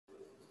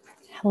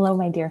Hello,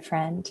 my dear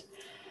friend.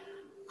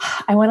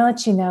 I want to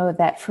let you know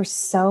that for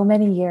so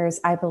many years,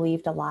 I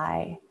believed a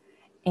lie.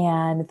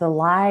 And the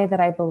lie that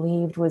I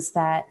believed was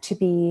that to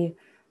be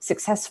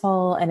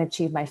successful and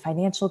achieve my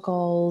financial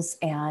goals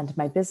and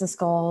my business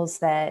goals,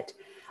 that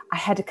I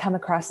had to come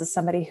across as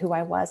somebody who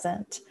I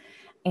wasn't.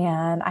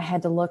 And I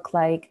had to look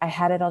like I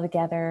had it all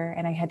together,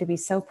 and I had to be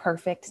so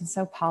perfect and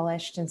so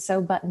polished and so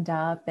buttoned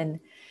up.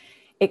 And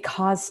it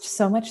caused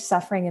so much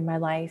suffering in my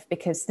life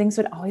because things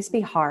would always be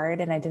hard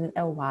and I didn't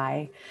know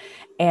why.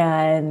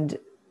 And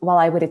while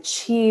I would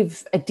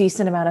achieve a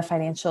decent amount of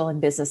financial and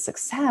business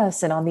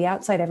success, and on the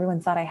outside, everyone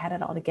thought I had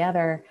it all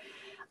together,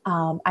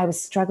 I was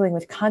struggling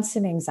with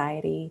constant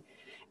anxiety.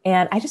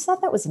 And I just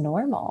thought that was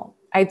normal.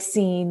 I'd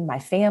seen my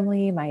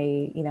family,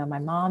 my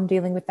mom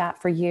dealing with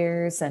that for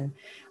years. And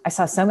I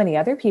saw so many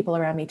other people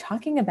around me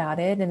talking about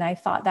it. And I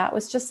thought that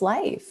was just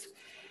life.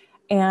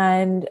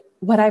 And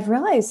what I've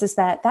realized is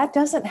that that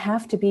doesn't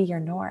have to be your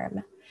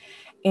norm.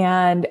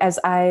 And as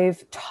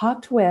I've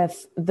talked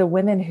with the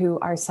women who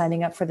are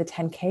signing up for the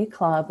 10K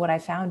club, what I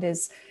found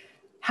is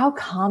how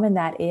common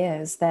that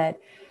is, that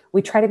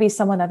we try to be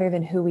someone other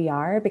than who we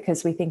are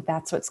because we think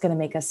that's what's going to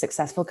make us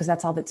successful because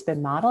that's all that's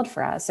been modeled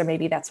for us. Or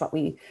maybe that's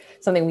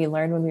something we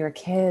learned when we were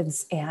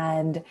kids.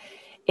 And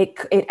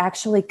it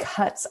actually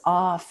cuts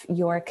off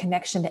your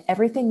connection to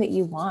everything that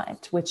you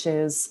want, which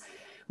is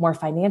more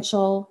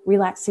financial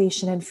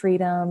relaxation and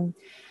freedom,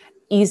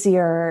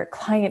 easier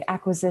client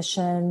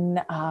acquisition,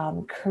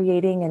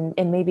 creating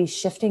and maybe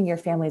shifting your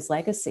family's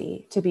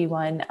legacy to be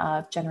one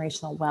of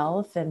generational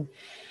wealth and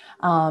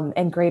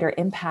greater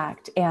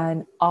impact.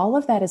 And all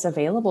of that is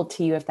available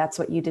to you if that's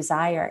what you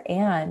desire.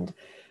 And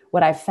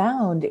what I've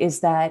found is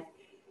that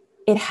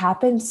it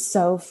happens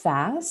so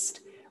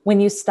fast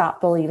when you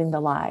stop believing the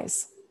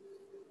lies.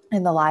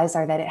 And the lies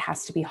are that it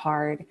has to be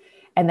hard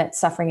and that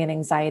suffering and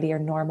anxiety are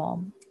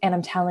normal. And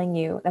I'm telling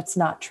you, that's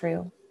not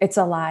true. It's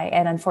a lie.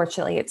 And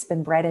unfortunately, it's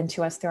been bred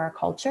into us through our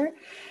culture.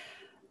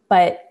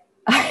 But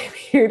I'm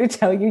here to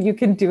tell you, you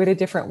can do it a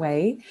different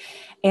way.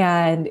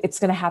 And it's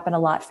going to happen a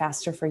lot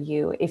faster for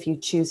you if you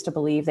choose to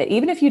believe that,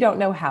 even if you don't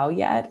know how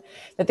yet,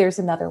 that there's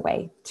another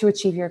way to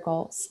achieve your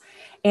goals.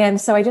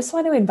 And so I just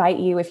want to invite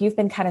you, if you've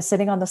been kind of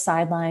sitting on the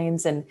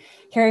sidelines and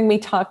hearing me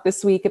talk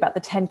this week about the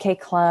 10K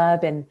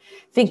club and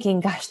thinking,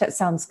 gosh, that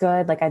sounds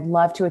good. Like I'd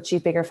love to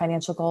achieve bigger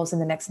financial goals in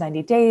the next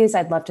 90 days.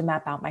 I'd love to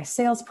map out my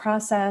sales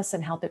process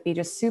and help it be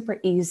just super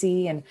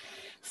easy and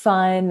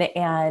fun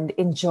and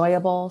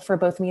enjoyable for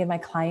both me and my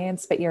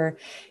clients, but you're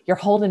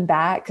holding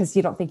back because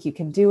you don't think you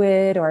can do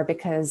it, or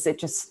because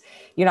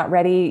you're not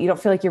ready. You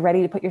don't feel like you're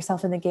ready to put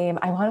yourself in the game.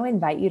 I want to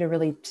invite you to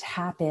really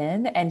tap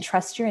in and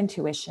trust your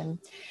intuition.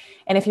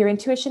 And if your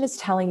intuition is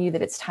telling you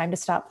that it's time to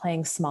stop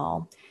playing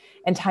small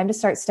and time to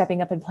start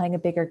stepping up and playing a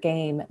bigger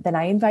game, then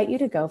I invite you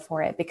to go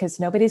for it, because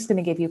nobody's going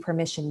to give you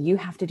permission. You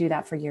have to do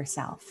that for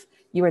yourself.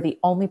 You are the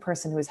only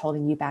person who is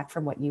holding you back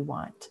from what you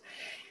want.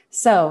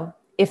 So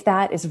if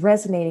that is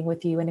resonating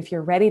with you, and if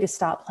you're ready to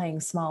stop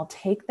playing small,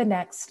 take the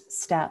next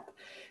step.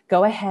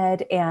 Go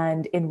ahead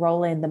and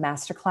enroll in the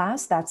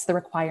masterclass. That's the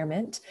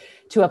requirement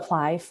to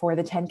apply for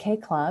the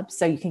 10K club.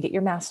 So you can get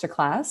your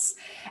masterclass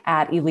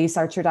at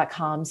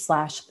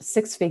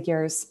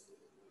ElyseArcher.com/6figures.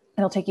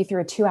 It'll take you through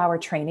a 2-hour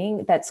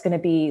training that's going to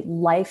be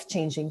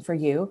life-changing for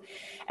you.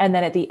 And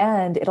then at the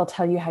end, it'll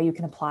tell you how you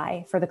can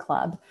apply for the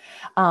club.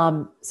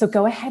 So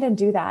go ahead and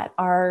do that.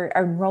 Our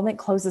enrollment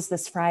closes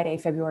this Friday,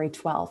 February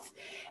 12th.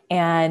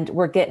 And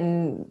we're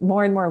getting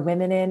more and more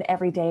women in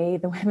every day.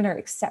 The women are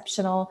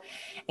exceptional.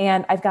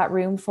 And I've got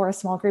room for a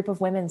small group of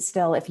women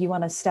still. If you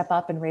want to step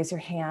up and raise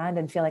your hand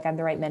and feel like I'm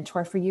the right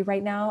mentor for you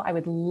right now, I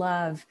would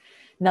love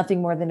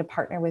nothing more than to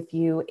partner with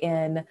you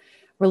in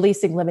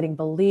releasing limiting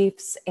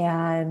beliefs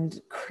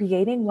and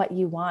creating what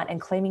you want and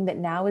claiming that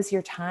now is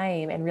your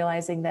time, and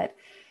realizing that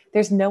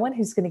there's no one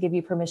who's going to give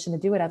you permission to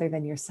do it other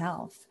than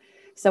yourself.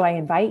 So I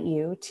invite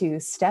you to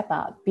step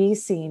up, be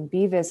seen,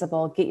 be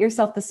visible, get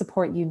yourself the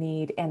support you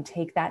need, and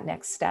take that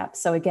next step.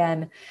 So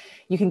again,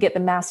 you can get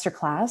the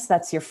masterclass.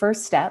 That's your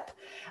first step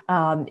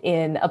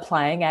in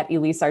applying at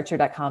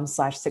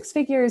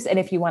ElyseArcher.com/6figures. And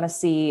if you want to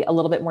see a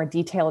little bit more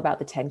detail about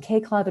the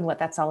 10K club and what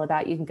that's all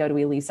about, you can go to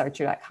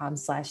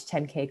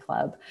ElyseArcher.com/10K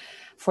club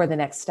for the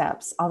next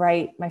steps. All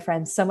right, my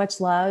friends, so much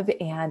love.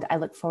 And I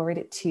look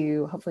forward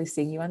to hopefully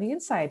seeing you on the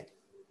inside.